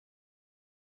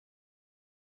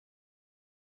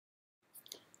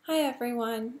Hi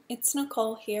everyone, it's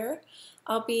Nicole here.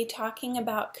 I'll be talking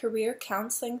about career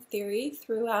counseling theory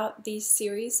throughout these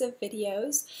series of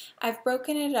videos. I've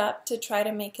broken it up to try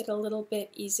to make it a little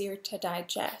bit easier to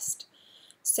digest.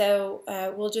 So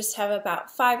we'll just have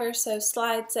about 5 or so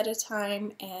slides at a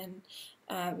time, and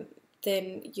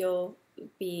then we'll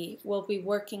be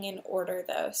working in order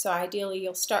though. So ideally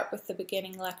you'll start with the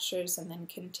beginning lectures and then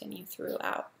continue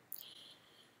throughout.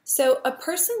 So a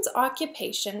person's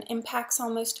occupation impacts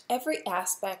almost every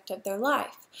aspect of their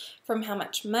life, from how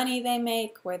much money they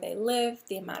make, where they live,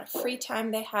 the amount of free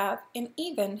time they have, and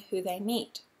even who they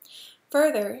meet.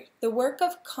 Further, the work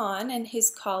of Kahn and his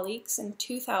colleagues in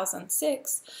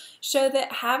 2006 show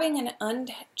that having an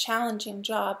unchallenging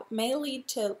job may lead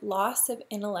to loss of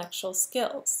intellectual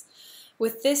skills.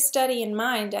 With this study in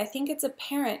mind, I think it's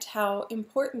apparent how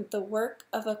important the work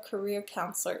of a career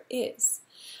counselor is.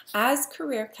 As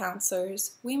career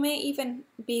counselors, we may even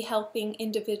be helping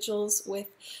individuals with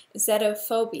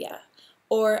xenophobia,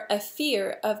 or a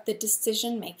fear of the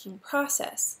decision-making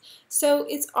process. So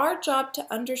it's our job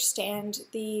to understand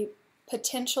the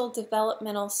potential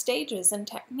developmental stages and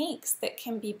techniques that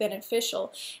can be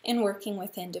beneficial in working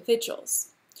with individuals.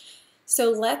 So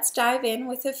let's dive in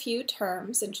with a few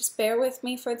terms, and just bear with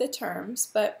me for the terms,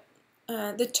 but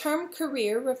the term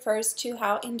career refers to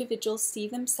how individuals see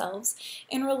themselves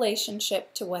in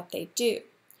relationship to what they do.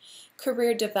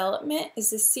 Career development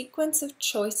is a sequence of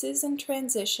choices and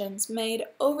transitions made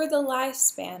over the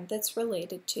lifespan that's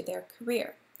related to their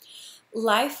career.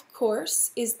 Life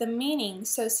course is the meaning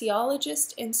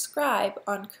sociologists inscribe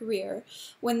on career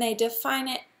when they define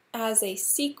it as a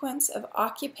sequence of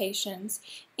occupations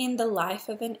in the life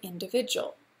of an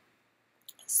individual.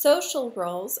 Social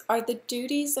roles are the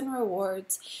duties and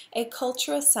rewards a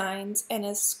culture assigns and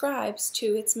ascribes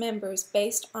to its members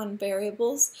based on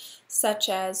variables such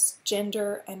as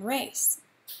gender and race.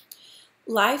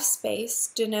 Life space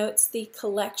denotes the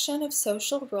collection of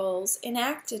social roles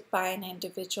enacted by an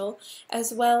individual,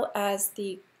 as well as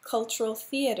the cultural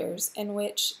theaters in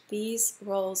which these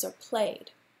roles are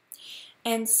played.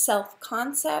 And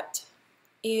self-concept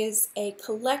is a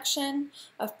collection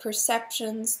of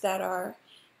perceptions that are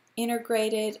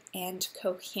integrated and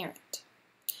coherent.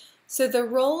 So the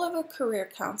role of a career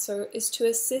counselor is to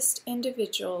assist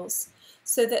individuals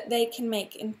so that they can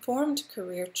make informed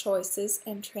career choices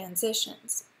and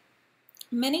transitions.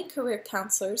 Many career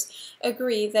counselors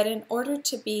agree that in order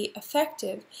to be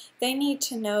effective, they need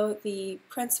to know the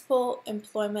principal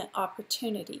employment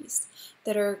opportunities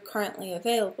that are currently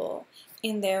available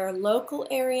in their local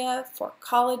area for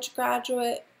college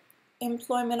graduate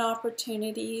employment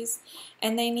opportunities,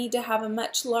 and they need to have a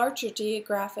much larger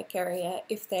geographic area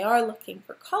if they are looking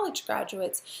for college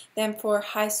graduates than for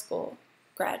high school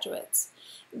graduates.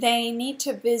 They need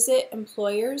to visit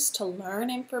employers to learn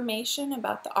information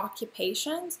about the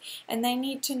occupations, and they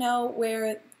need to know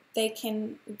where they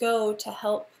can go to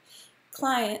help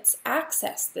clients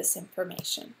access this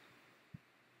information.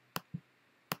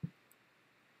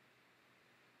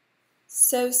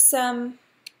 So some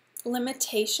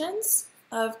limitations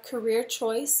of career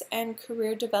choice and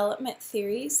career development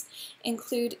theories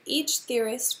include each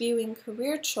theorist viewing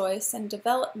career choice and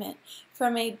development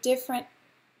from a different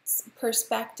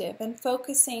perspective and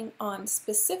focusing on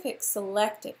specific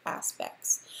selected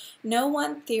aspects. No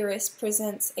one theorist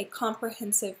presents a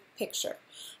comprehensive picture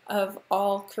of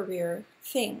all career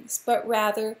things, but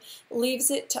rather leaves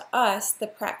it to us, the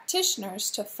practitioners,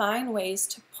 to find ways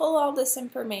to pull all this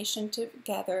information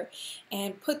together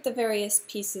and put the various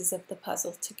pieces of the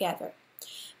puzzle together.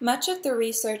 Much of the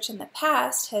research in the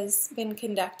past has been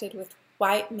conducted with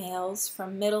white males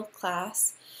from middle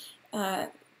class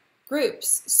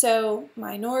groups, so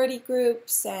minority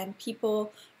groups and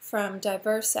people from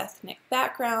diverse ethnic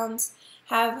backgrounds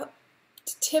have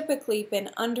typically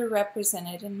been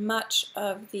underrepresented in much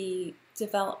of the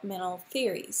developmental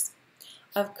theories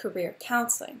of career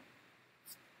counseling.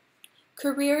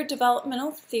 Career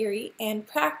developmental theory and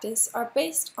practice are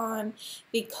based on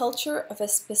the culture of a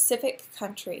specific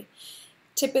country,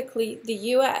 typically the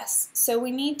U.S., so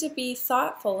we need to be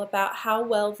thoughtful about how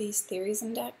well these theories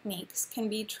and techniques can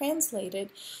be translated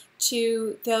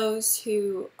to those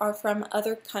who are from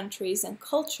other countries and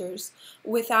cultures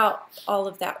without all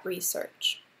of that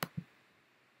research.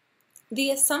 The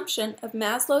assumption of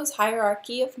Maslow's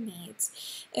hierarchy of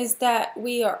needs is that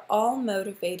we are all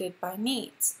motivated by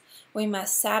needs. We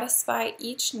must satisfy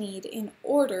each need in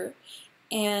order,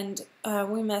 and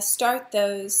we must start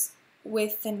those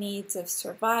with the needs of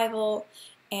survival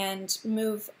and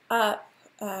move up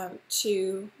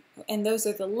and those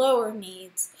are the lower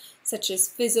needs, such as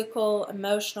physical,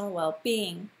 emotional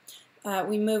well-being,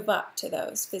 we move up to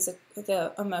those,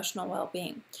 the emotional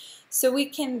well-being. So we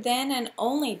can then and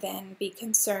only then be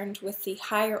concerned with the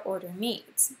higher order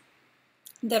needs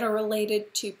that are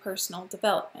related to personal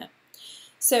development.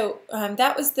 So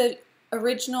that was the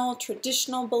original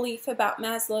traditional belief about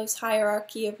Maslow's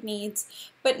hierarchy of needs,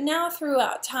 but now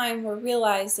throughout time we're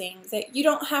realizing that you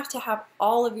don't have to have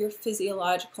all of your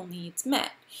physiological needs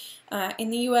met. In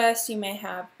the US, you may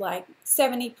have like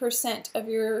 70% of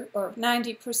your, or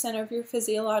 90% of your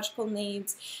physiological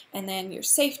needs, and then your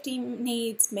safety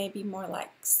needs may be more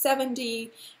like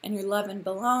 70, and your love and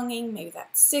belonging, maybe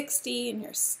that's 60, and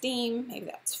your esteem, maybe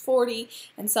that's 40,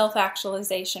 and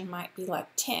self-actualization might be like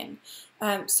 10.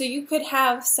 So you could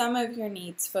have some of your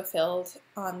needs fulfilled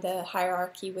on the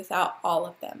hierarchy without all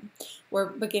of them. We're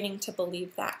beginning to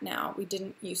believe that now. We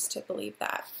didn't used to believe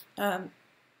that.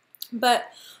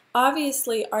 But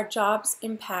obviously our jobs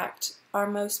impact our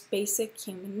most basic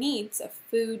human needs of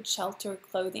food, shelter,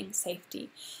 clothing, safety.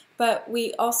 But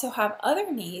we also have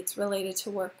other needs related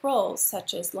to work roles,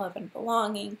 such as love and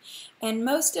belonging. And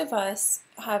most of us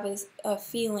have a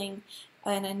feeling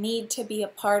and a need to be a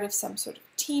part of some sort of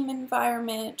team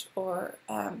environment or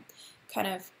kind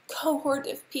of cohort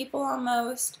of people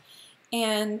almost.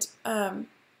 And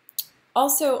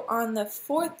also on the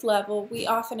fourth level, we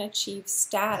often achieve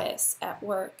status at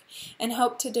work and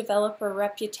hope to develop a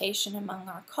reputation among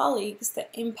our colleagues that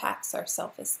impacts our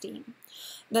self-esteem.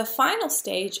 The final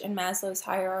stage in Maslow's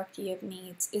hierarchy of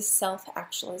needs is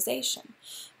self-actualization,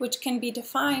 which can be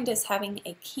defined as having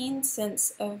a keen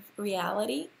sense of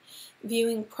reality,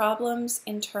 viewing problems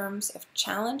in terms of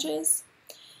challenges,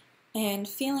 and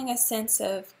feeling a sense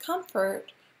of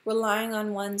comfort relying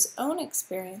on one's own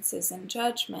experiences and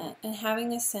judgment, and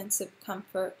having a sense of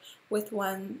comfort with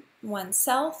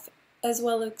oneself as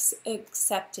well as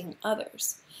accepting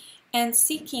others, and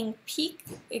seeking peak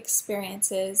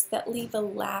experiences that leave a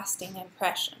lasting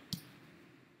impression.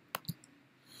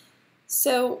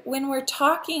 So when we're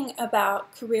talking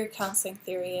about career counseling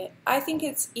theory, I think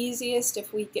it's easiest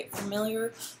if we get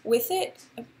familiar with it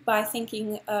by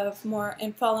thinking of more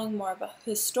and following more of a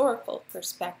historical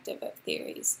perspective of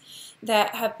theories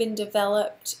that have been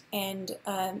developed and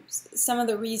some of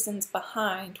the reasons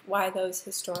behind why those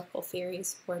historical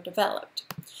theories were developed.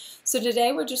 So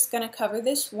today we're just going to cover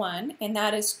this one, and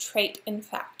that is trait and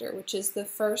factor, which is the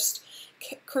first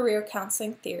career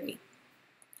counseling theory.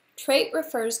 Trait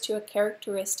refers to a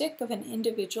characteristic of an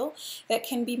individual that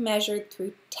can be measured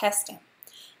through testing.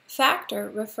 Factor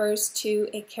refers to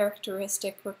a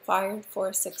characteristic required for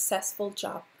a successful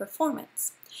job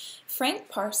performance. Frank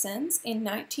Parsons, in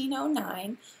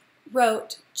 1909,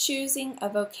 wrote Choosing a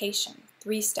Vocation,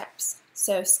 3 steps.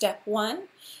 So step 1,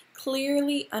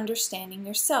 clearly understanding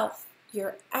yourself,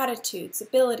 your attitudes,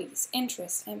 abilities,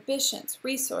 interests, ambitions,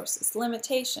 resources,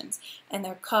 limitations, and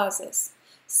their causes.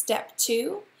 Step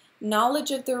 2, knowledge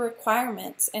of the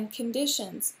requirements and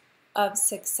conditions of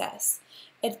success,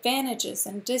 advantages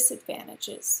and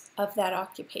disadvantages of that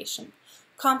occupation,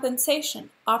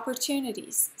 compensation,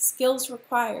 opportunities, skills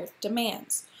required,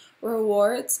 demands,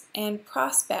 rewards, and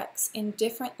prospects in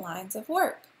different lines of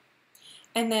work.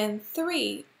 And then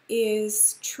 3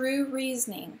 is true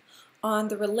reasoning on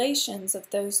the relations of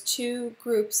those 2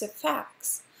 groups of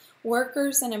facts.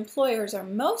 Workers and employers are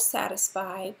most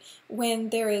satisfied when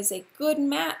there is a good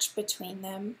match between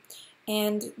them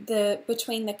and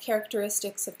between the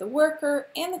characteristics of the worker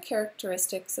and the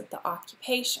characteristics of the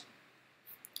occupation.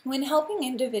 When helping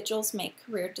individuals make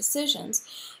career decisions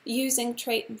using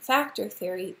trait and factor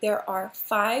theory, there are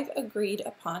 5 agreed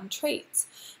upon traits,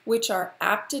 which are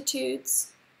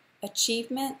aptitudes,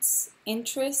 achievements,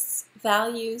 interests,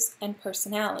 values, and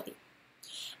personality.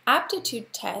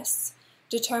 Aptitude tests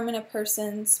determine a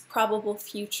person's probable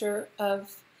future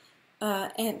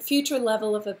and future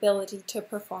level of ability to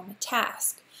perform a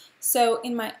task. So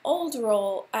in my old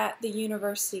role at the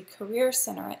University Career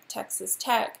Center at Texas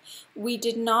Tech, we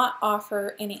did not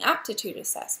offer any aptitude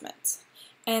assessments.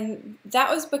 And that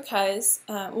was because,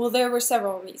 well, there were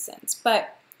several reasons,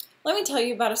 but let me tell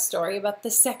you about a story about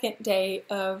the second day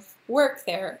of work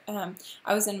there.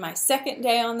 I was in my second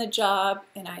day on the job,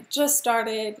 and I just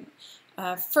started.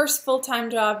 First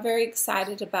full-time job, very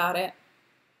excited about it.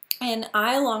 And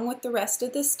I, along with the rest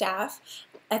of the staff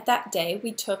at that day,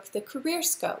 we took the Career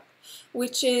Scope,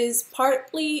 which is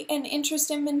partly an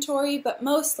interest inventory, but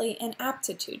mostly an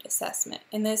aptitude assessment.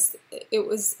 And it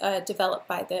was developed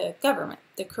by the government,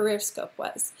 the Career Scope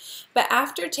was. But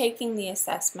after taking the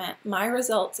assessment, my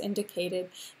results indicated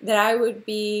that I would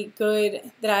be good,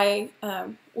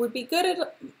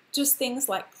 at just things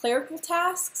like clerical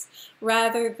tasks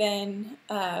rather than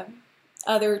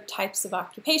other types of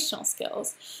occupational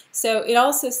skills. So it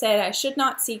also said I should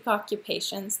not seek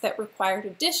occupations that required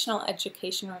additional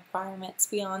education requirements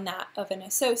beyond that of an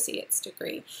associate's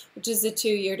degree, which is a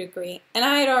 2-year degree, and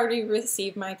I had already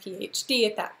received my PhD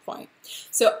at that point.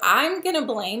 So I'm going to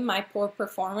blame my poor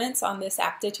performance on this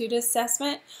aptitude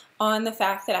assessment on the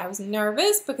fact that I was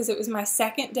nervous because it was my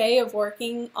second day of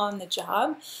working on the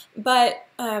job. But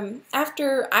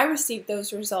after I received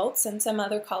those results and some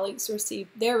other colleagues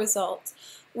received their results,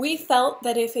 we felt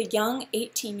that if a young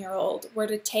 18-year-old were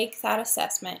to take that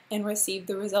assessment and receive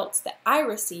the results that I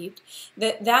received,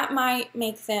 that might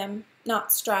make them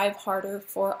not strive harder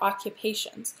for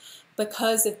occupations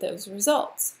because of those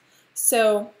results.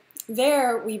 So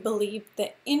there we believed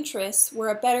that interests were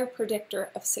a better predictor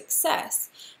of success,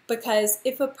 because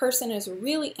if a person is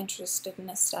really interested in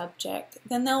a subject,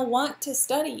 then they'll want to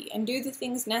study and do the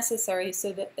things necessary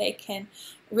so that they can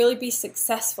really be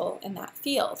successful in that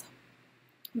field,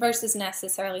 versus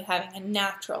necessarily having a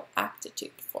natural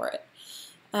aptitude for it.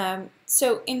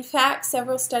 So in fact,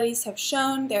 several studies have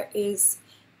shown there is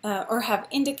or have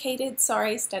indicated,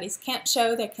 studies can't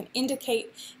show, they can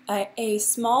indicate a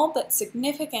small but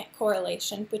significant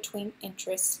correlation between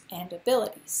interests and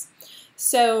abilities.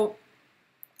 So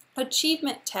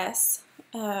achievement tests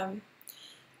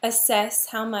assess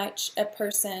how much a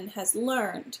person has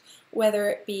learned, whether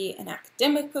it be an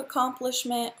academic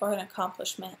accomplishment or an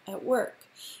accomplishment at work.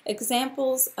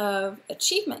 Examples of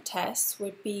achievement tests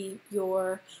would be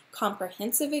your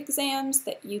comprehensive exams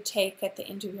that you take at the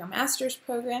end of your master's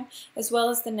program, as well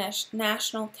as the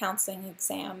National Counseling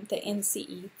Exam, the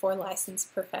NCE, for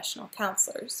licensed professional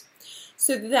counselors.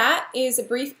 So that is a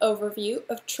brief overview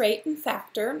of trait and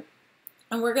factor.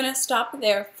 And we're going to stop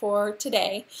there for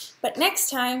today, but next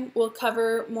time we'll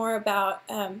cover more about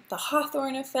the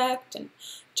Hawthorne effect and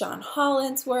John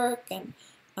Holland's work, and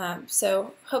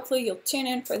so hopefully you'll tune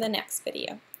in for the next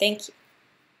video. Thank you.